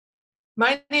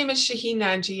My name is Shaheen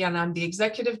Nanji, and I'm the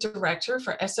Executive Director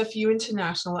for SFU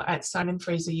International at Simon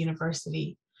Fraser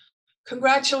University.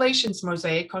 Congratulations,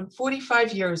 MOSAIC, on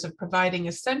 45 years of providing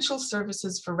essential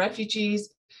services for refugees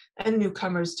and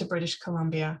newcomers to British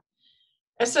Columbia.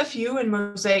 SFU and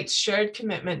MOSAIC's shared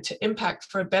commitment to impact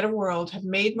for a better world have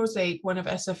made MOSAIC one of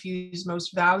SFU's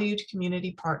most valued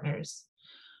community partners.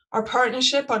 Our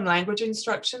partnership on language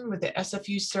instruction with the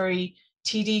SFU Surrey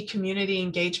TD Community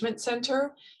Engagement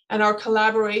Centre and our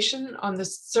collaboration on the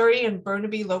Surrey and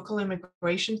Burnaby local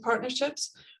immigration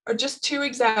partnerships are just two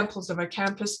examples of our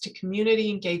campus to community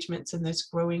engagements in this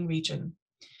growing region.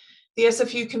 The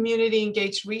SFU Community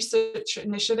Engaged Research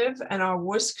Initiative and our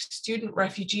WUSC Student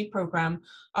Refugee Program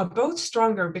are both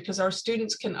stronger because our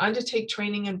students can undertake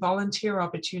training and volunteer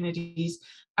opportunities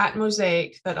at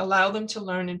MOSAIC that allow them to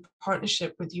learn in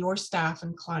partnership with your staff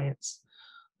and clients.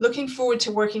 Looking forward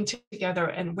to working together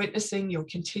and witnessing your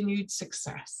continued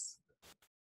success.